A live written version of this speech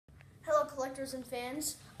collectors and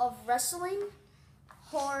fans of wrestling,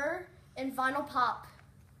 horror, and vinyl pop.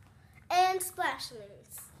 And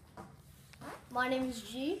splashlings. My name is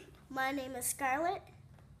G. My name is Scarlett.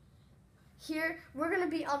 Here, we're going to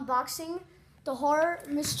be unboxing the Horror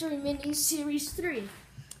Mystery Mini Series 3.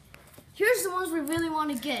 Here's the ones we really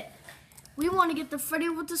want to get. We want to get the Freddy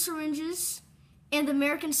with the Syringes and the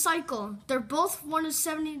American Psycho. They're both 1 of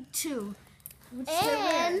 72.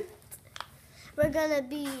 And we're going to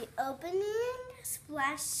be opening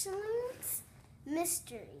Splashlings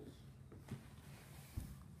Mystery.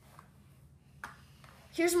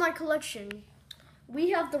 Here's my collection.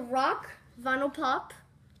 We have the Rock vinyl pop.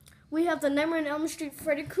 We have the Nightmare on Elm Street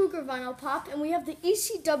Freddy Krueger vinyl pop. And we have the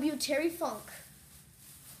ECW Terry Funk.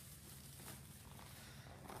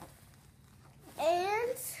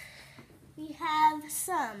 And we have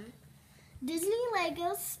some Disney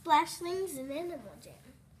Legos, Splashlings, and Animal Jam.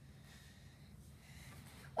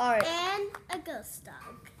 All right. And a ghost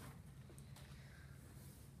dog.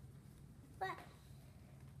 But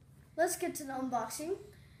Let's get to the unboxing.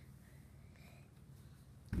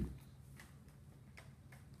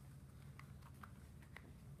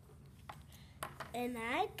 and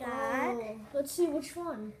I got Let's see which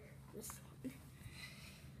one. this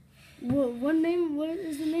one. What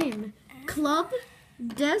is the name? Club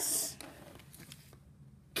des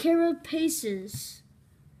Carapaces.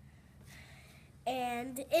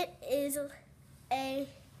 And it is a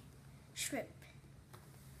shrimp.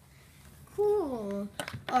 Cool.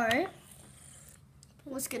 All right.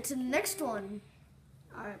 Let's get to the next one.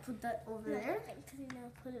 All right, put that over there.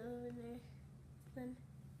 Put it over there. Then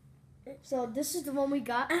So this is the one we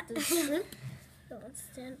got, the shrimp. it won't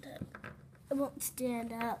stand up. It won't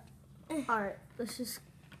stand up. All right, let's just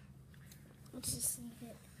leave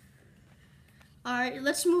it. All right,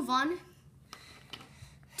 let's move on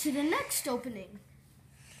to the next opening.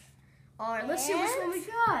 All right, let's see which one we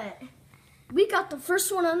got. We got the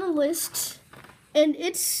first one on the list, and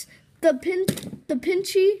it's the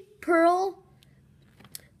Pinchy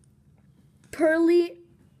Pearly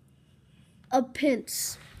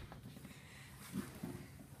Pince.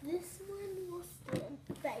 This one will stand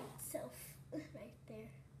by itself right there.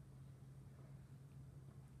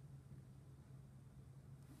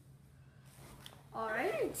 All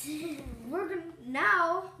right,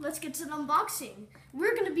 now let's get to the unboxing.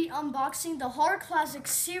 We're gonna be unboxing the Horror Classic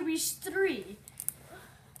Series 3.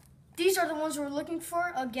 These are the ones we're looking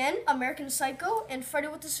for. Again, American Psycho and Freddy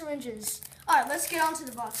with the Syringes. All right, let's get on to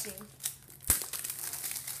the boxing.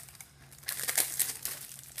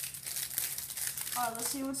 All right, let's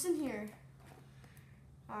see what's in here.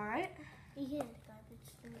 All right. You hear the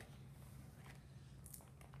garbage thing.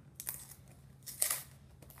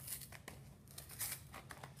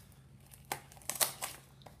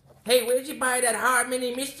 Hey, where'd you buy that Horror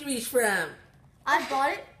Mini Mysteries from? I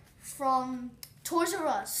bought it from Toys R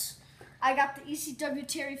Us. I got the ECW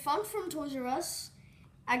Terry Funk from Toys R Us.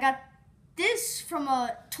 I got this from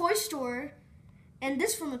a toy store, and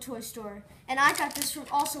this from a toy store. And I got this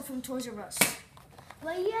also from Toys R Us.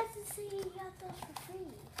 Well, you have to say you got those for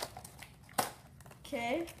free.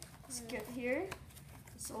 Okay, let's get here.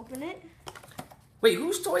 Let's open it. Wait,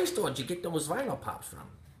 whose toy store did you get those vinyl pops from?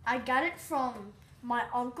 I got it from my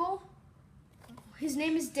uncle. His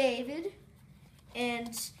name is David,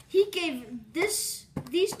 and he gave these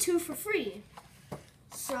two for free.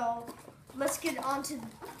 So let's get on to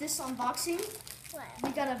this unboxing. What? We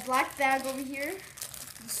got a black bag over here.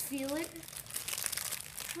 Just feel it.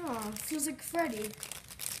 Oh, feels like Freddy.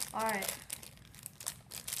 All right,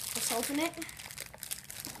 let's open it.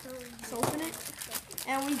 Let's open it,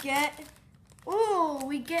 and we get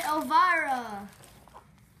Elvira.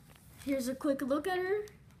 Here's a quick look at her.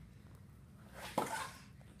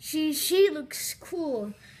 She looks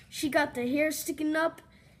cool. She got the hair sticking up.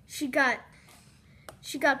 She got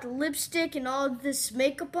the lipstick and all this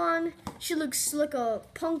makeup on. She looks like a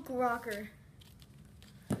punk rocker.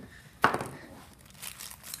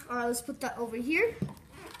 All right, let's put that over here.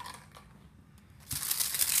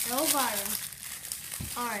 Elvira.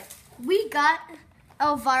 All right, we got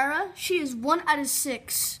Elvira. She is 1 out of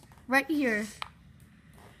 6 right here.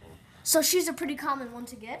 So she's a pretty common one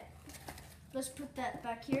to get. Let's put that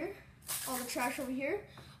back here. All the trash over here.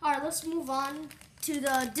 All right, let's move on to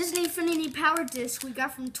the Disney Infinity Power Disc we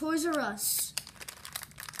got from Toys R Us.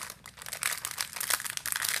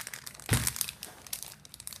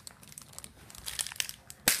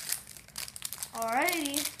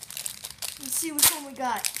 Alrighty, let's see which one we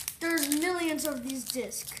got. There's millions of these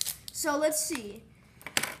discs. So let's see.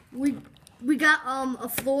 We got a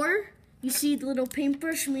floor. You see the little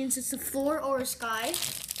paintbrush means it's a floor or a sky.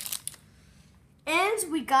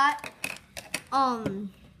 And we got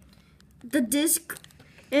the disc,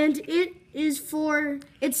 and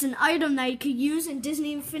it's an item that you could use in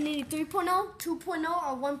Disney Infinity 3.0, 2.0,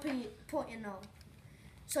 or 1.0.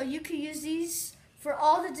 So you could use these for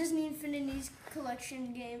all the Disney Infinity's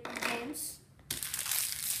collection games.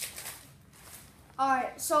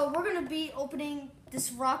 Alright, so we're going to be opening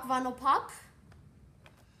this rock vinyl pop.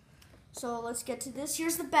 So let's get to this.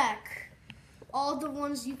 Here's the back. All the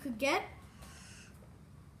ones you could get.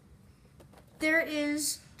 There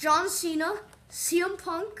is John Cena, CM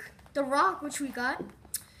Punk, The Rock, which we got,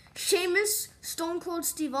 Sheamus, Stone Cold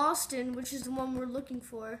Steve Austin, which is the one we're looking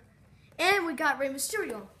for, and we got Rey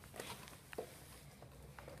Mysterio.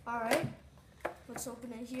 Alright, let's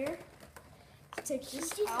open it here. Take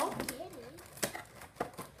this out.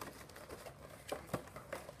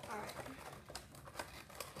 Alright.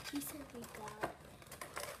 He said we got.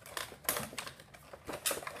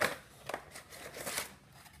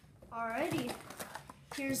 Alrighty.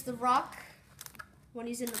 Here's The Rock when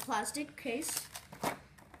he's in the plastic case.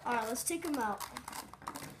 Alright, let's take him out.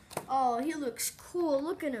 Oh, he looks cool.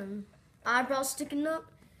 Look at him. Eyebrows sticking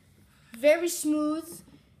up. Very smooth.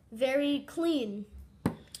 Very clean.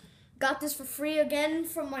 Got this for free again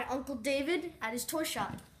from my Uncle David at his toy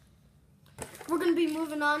shop. We're going to be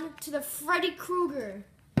moving on to the Freddy Krueger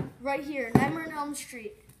right here, Nightmare on Elm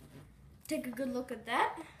Street. Take a good look at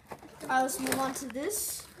that. Alright, let's move on to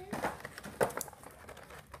this.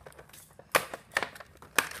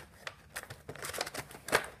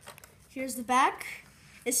 Here's the back.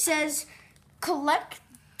 It says, collect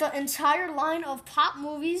the entire line of Pop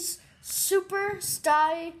Movies super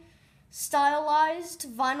stylized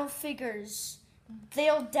vinyl figures.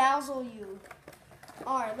 They'll dazzle you.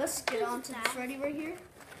 Alright, let's get on to the Freddy right here.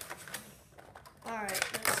 Alright,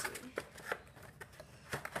 let's see.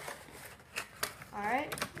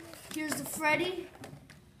 Alright, here's the Freddy.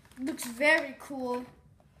 Looks very cool.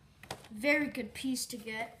 Very good piece to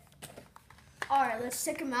get. Alright, let's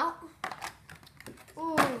check him out.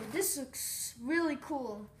 Oh, this looks really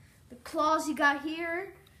cool. The claws he got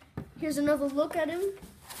here. Here's another look at him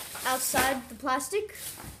outside the plastic.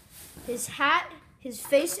 His hat, his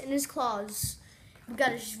face, and his claws. We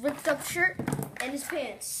got his ripped up shirt and his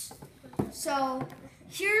pants. So,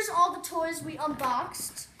 here's all the toys we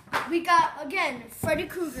unboxed. We got, again, Freddy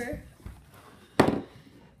Krueger.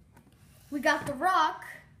 We got The Rock.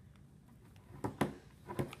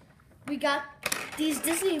 We got these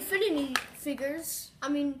Disney Infinity figures.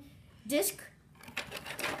 Disc.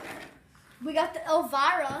 We got the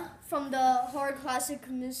Elvira from the Horror Classic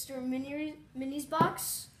Mr. Minis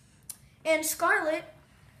box. And Scarlet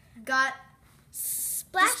got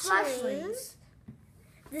Splash Rings.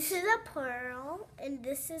 This is a pearl, and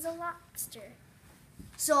this is a lobster.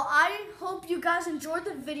 So I hope you guys enjoyed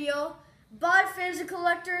the video. Bye, fans and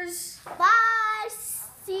collectors. Bye!